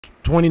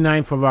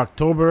29th of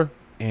October,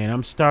 and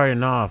I'm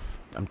starting off.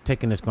 I'm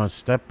taking this going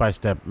step by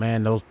step.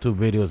 Man, those two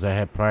videos I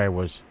had prior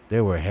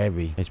they were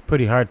heavy. It's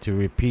pretty hard to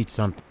repeat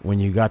something when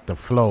you got the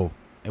flow.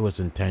 It was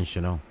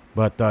intentional.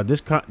 But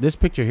this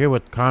picture here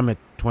with Comet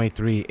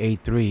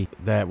 2383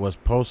 that was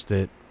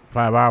posted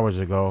 5 hours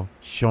ago,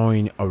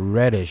 showing a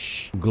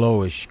reddish,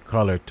 glowish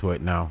color to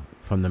it now.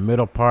 From the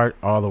middle part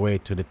all the way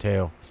to the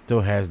tail.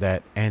 Still has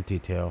that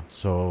anti-tail.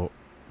 So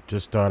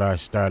just thought I'd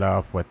start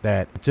off with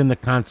that. It's in the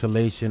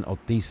constellation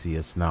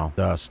Odysseus now,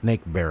 the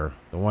snake bearer,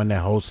 the one that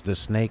hosts the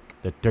snake,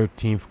 the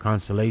 13th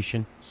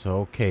constellation.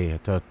 So okay,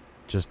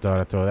 just thought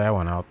I'd throw that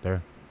one out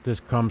there. This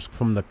comes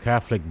from the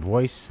Catholic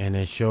Voice, and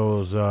it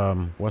shows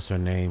what's her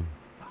name.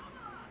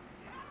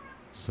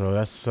 So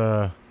that's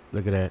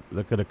look at that,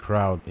 look at the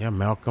crowd. Yeah,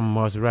 Malcolm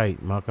was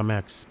right, Malcolm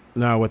X.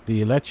 Now with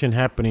the election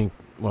happening,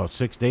 well,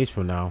 6 days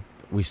from now,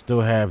 we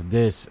still have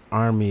this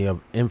army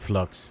of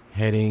influx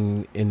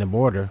heading in the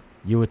border.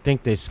 You would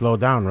think they slow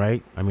down,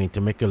 right? I mean,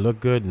 to make it look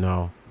good?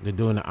 No, they're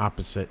doing the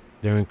opposite.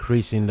 They're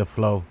increasing the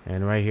flow.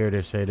 And right here,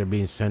 they say they're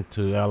being sent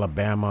to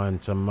Alabama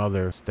and some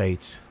other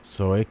states.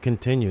 So it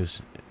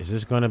continues. Is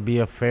this going to be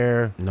a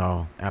fair?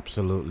 No,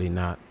 absolutely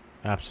not.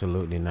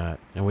 Absolutely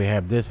not. And we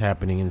have this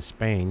happening in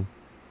Spain.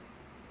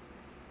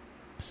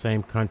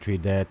 Same country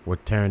that we're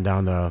tearing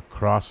down the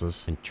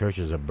crosses and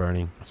churches are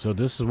burning. So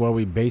this is what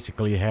we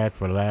basically had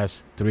for the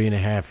last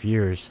 3.5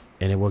 years.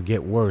 And it will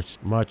get worse,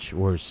 much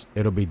worse.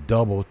 It'll be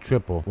double,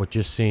 triple what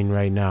you're seeing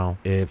right now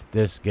if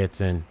this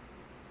gets in.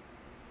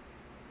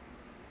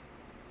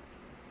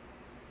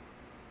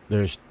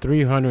 There's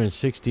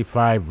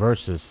 365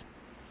 verses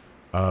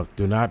of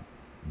do not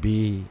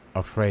be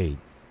afraid.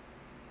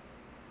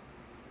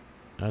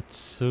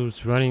 That's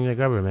who's running the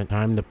government.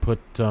 Time to put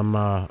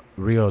some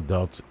real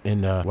adults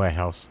in the White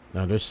House.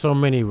 Now, there's so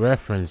many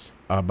reference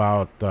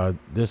about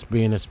this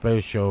being a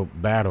spiritual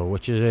battle,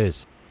 which it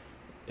is.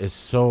 It's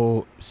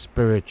so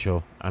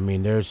spiritual. I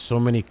mean, there's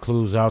so many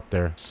clues out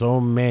there. So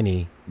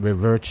many.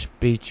 Reverse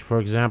speech, for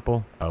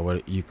example,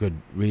 where you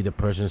could read a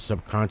person's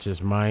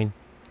subconscious mind.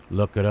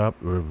 Look it up.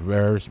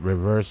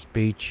 Reverse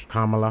speech,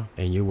 Kamala,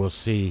 and you will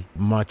see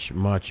much,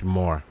 much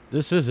more.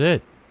 This is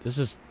it. This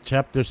is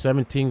chapter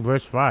 17,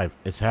 verse 5.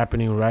 It's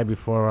happening right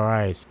before our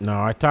eyes.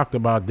 Now, I talked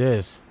about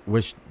this,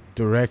 which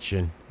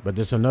direction, but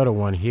there's another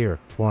one here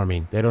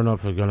forming. They don't know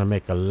if it's going to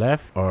make a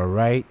left or a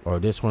right, or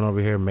this one over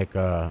here make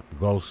a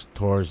goes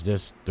towards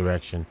this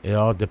direction. It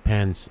all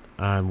depends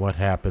on what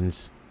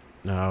happens.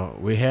 Now,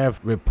 we have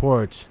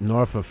reports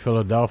north of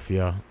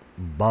Philadelphia,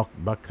 Buck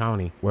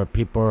County, where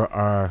people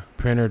are,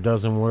 printer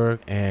doesn't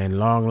work and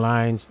long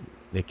lines.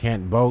 They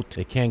can't vote.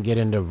 They can't get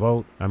in their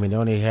vote. I mean, they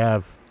only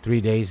have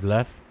 3 days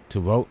left to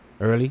vote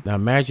early. Now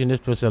imagine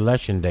this was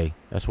election day.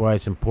 That's why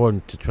it's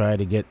important to try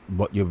to get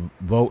your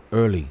vote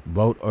early.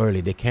 Vote early.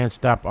 They can't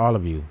stop all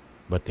of you,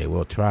 but they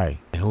will try.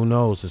 And who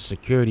knows the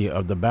security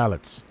of the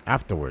ballots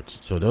afterwards.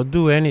 So they'll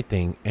do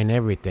anything and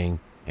everything,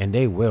 and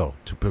they will,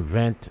 to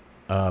prevent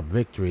a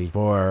victory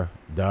for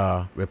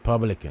the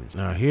Republicans.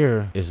 Now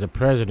here is the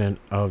president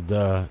of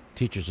the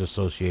Teachers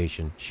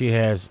Association. She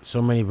has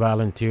so many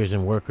volunteers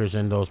and workers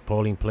in those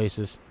polling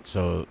places.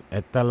 So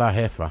esta la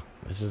jefa.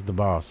 This is the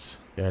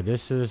boss. Yeah,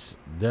 this is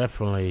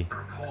definitely.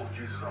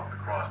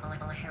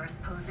 Harris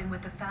posing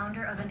with the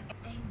founder of an.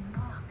 They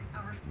mock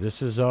our.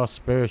 This is all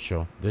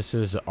spiritual. This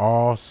is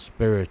all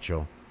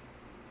spiritual.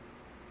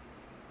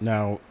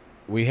 Now,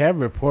 we have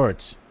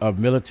reports of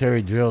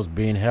military drills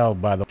being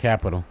held by the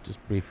Capitol.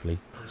 Just briefly.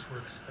 We're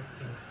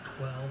expecting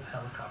 12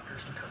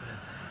 helicopters to come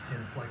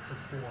in flights of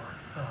 4.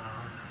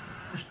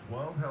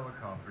 12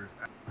 helicopters.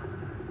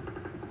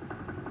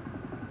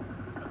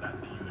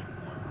 That's a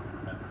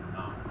UH-1. That's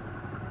not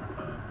a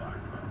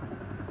black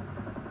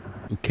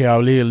hole. Okay,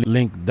 I'll leave a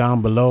link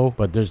down below,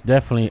 but there's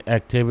definitely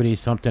activity.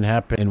 Something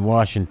happened in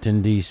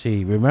Washington,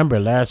 D.C. Remember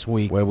last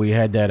week where we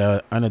had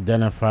that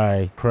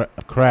unidentified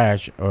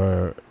crash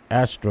or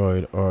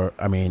asteroid or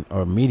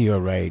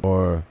meteorite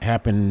or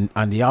happened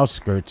on the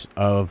outskirts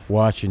of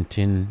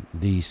Washington,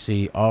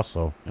 D.C.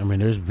 also. I mean,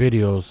 there's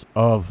videos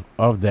of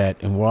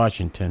that in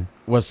Washington.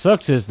 What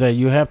sucks is that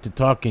you have to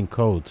talk in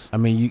codes. I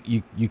mean,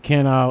 you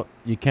cannot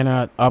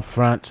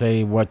upfront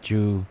say what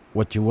you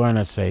want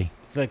to say.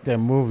 It's like that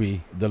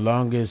movie, The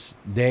Longest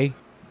Day.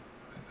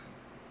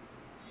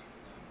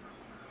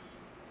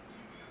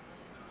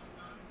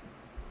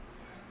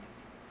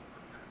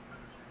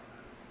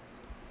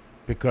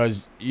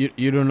 Because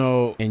you don't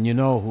know, and you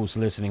know who's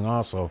listening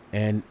also.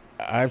 And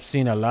I've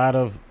seen a lot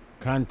of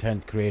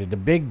content created. The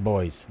big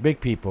boys, big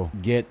people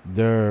get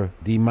their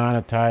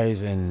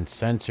demonetized and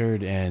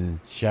censored and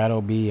shadow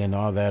B and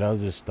all that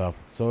other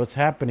stuff. So it's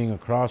happening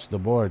across the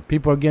board.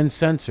 People are getting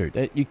censored.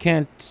 That you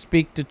can't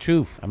speak the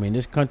truth. I mean,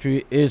 this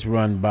country is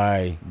run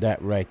by that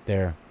right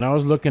there. And I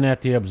was looking at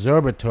the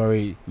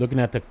observatory, looking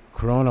at the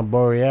Corona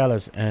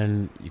Borealis,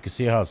 and you can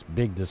see how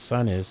big the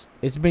sun is.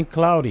 It's been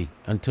cloudy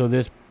until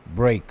this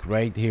break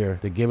right here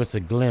to give us a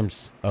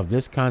glimpse of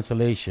this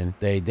constellation.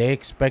 They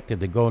expected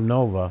to go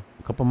nova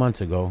a couple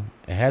months ago.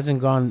 It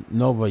hasn't gone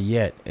nova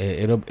yet.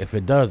 It'll, if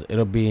it does,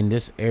 it'll be in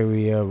this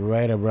area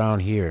right around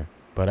here.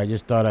 But I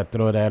just thought I'd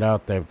throw that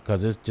out there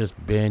because it's just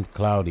been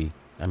cloudy.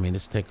 I mean,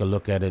 let's take a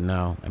look at it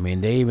now. I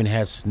mean, they even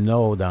had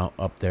snow down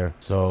up there.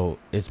 So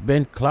it's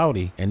been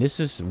cloudy, and this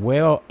is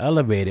well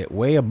elevated,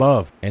 way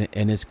above, and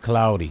it's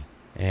cloudy.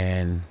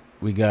 And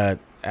we got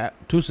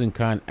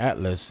Tucson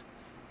Atlas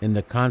in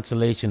the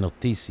constellation of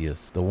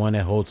Theseus, the one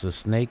that holds the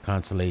snake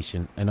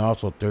constellation, and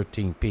also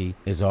 13P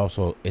is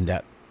also in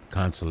that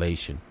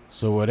constellation.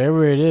 So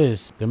whatever it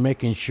is, they're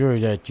making sure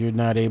that you're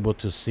not able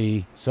to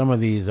see. Some of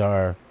these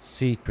are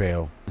sea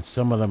trail, and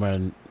some of them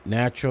are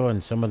natural,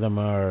 and some of them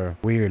are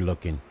weird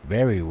looking,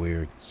 very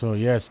weird. So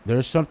yes,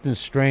 there's something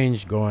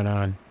strange going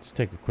on. Let's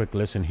take a quick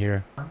listen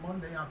here. On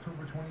Monday,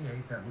 October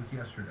 28th, that was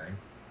yesterday,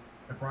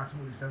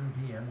 approximately 7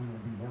 p.m., we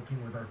will be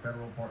working with our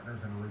federal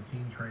partners in a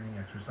routine training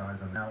exercise.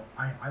 Now,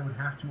 I would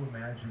have to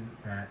imagine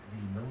that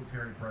the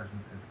military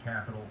presence at the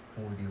Capitol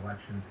for the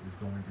elections is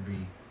going to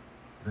be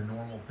the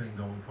normal thing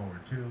going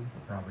forward, too.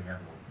 They'll probably have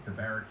the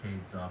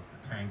barricades up,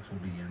 the tanks will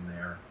be in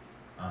there.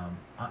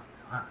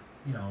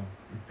 You know,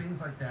 things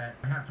like that,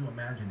 I have to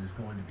imagine is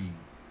going to be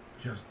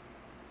just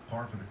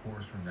par for the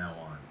course from now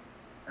on.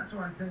 That's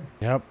what I think.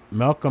 Yep,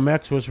 Malcolm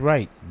X was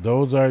right.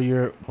 Those are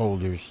your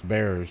holders,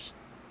 bearers.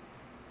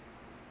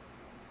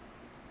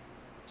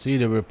 See,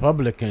 the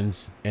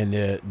Republicans and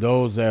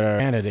those that are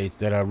candidates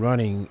that are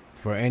running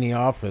for any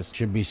office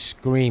should be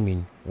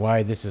screaming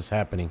why this is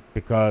happening,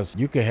 because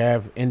you could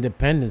have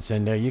independents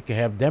in there, you could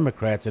have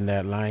Democrats in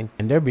that line,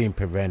 and they're being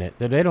prevented.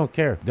 So they don't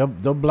care. They'll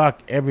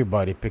block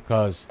everybody,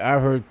 because I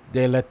heard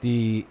they let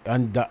the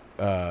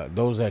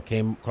those that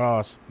came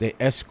across, they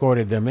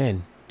escorted them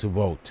in to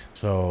vote.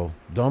 So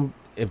don't.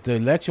 If the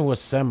election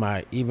was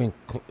not even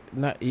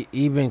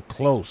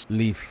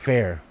closely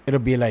fair, it'll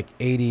be like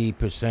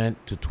 80%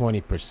 to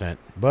 20%.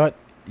 But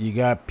you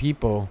got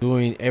people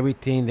doing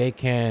everything they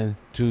can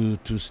to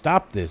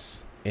stop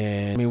this.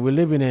 And I mean, we're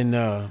living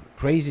in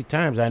crazy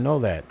times. I know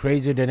that,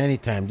 crazier than any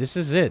time. This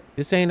is it.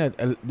 This ain't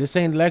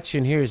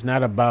election here is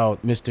not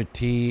about Mr.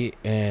 T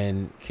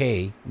and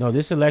K. No,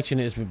 this election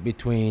is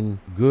between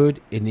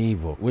good and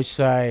evil. Which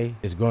side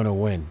is going to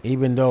win?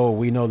 Even though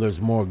we know there's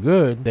more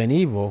good than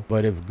evil,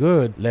 but if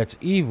good lets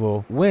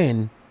evil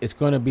win, it's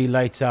going to be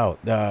lights out.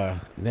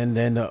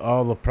 Then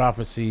all the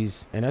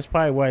prophecies, and that's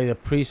probably why the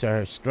priests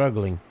are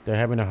struggling. They're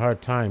having a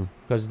hard time,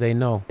 because they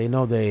know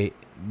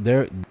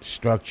their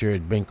structure has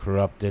been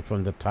corrupted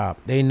from the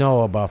top. They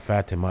know about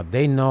Fatima.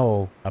 They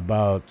know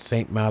about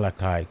Saint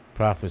Malachi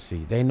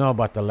prophecy. They know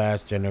about the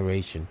last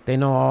generation. They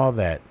know all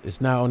that.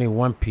 It's not only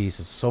one piece.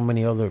 It's so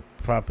many other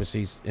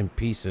prophecies and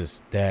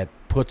pieces that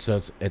puts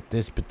us at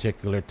this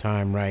particular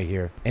time right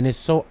here. And it's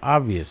so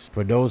obvious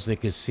for those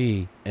that can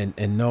see and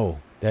know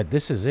that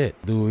this is it.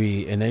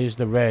 And there's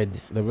the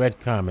red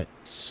comet.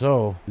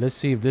 So let's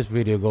see if this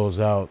video goes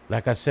out.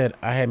 Like I said,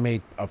 I had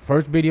made a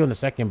first video and a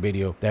second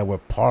video that were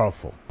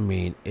powerful. I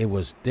mean, it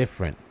was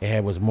different.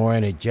 It was more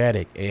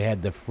energetic. It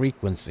had the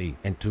frequency,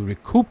 and to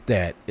recoup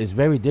that is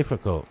very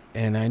difficult.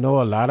 And I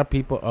know a lot of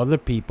people, other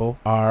people,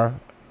 are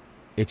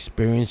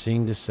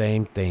experiencing the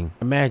same thing.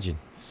 Imagine.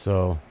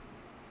 So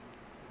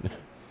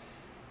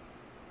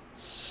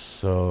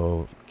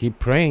keep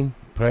praying.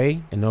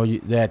 Pray and know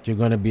that you're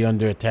going to be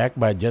under attack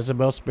by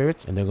Jezebel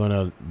spirits, and they're going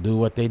to do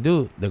what they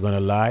do. They're going to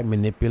lie,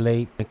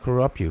 manipulate, and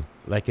corrupt you,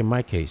 like in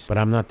my case. But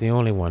I'm not the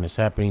only one. It's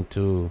happening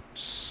to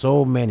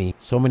so many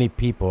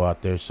people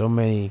out there, so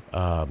many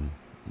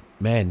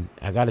men.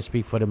 I got to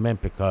speak for the men,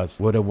 because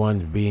we're the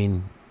ones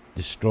being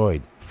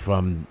destroyed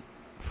from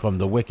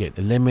the wicked.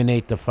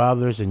 Eliminate the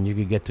fathers and you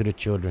can get to the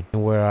children.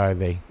 And where are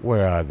they?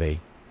 Where are they?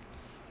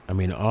 I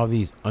mean, all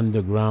these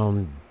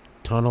underground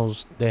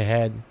tunnels they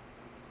had,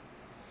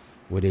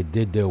 where they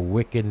did their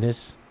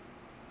wickedness.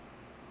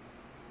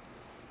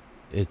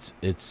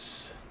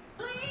 It's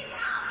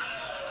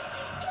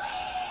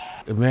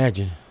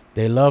imagine,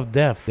 they love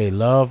death. They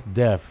love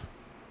death.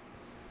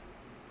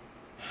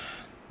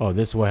 Oh,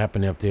 this is what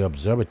happened up the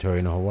observatory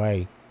in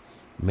Hawaii.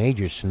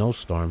 Major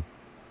snowstorm.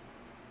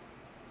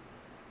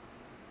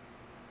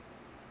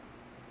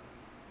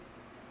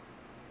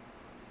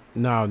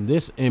 Now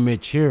this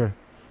image here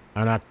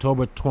on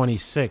October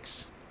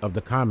 26th of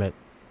the comet,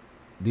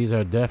 these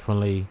are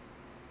definitely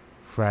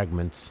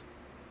fragments.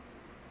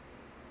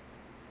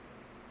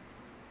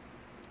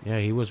 Yeah,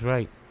 he was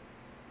right.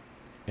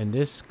 And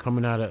this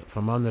coming out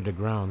from under the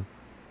ground,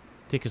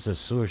 I think it's a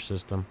sewer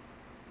system.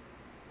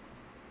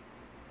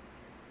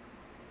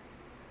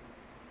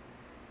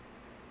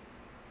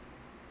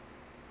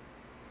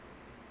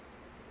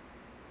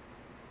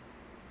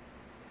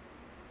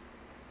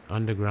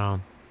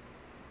 Underground.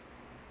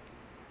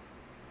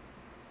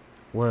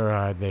 Where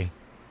are they?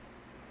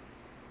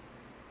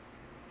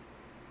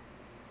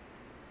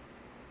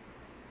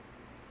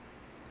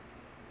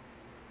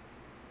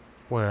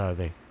 Where are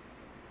they?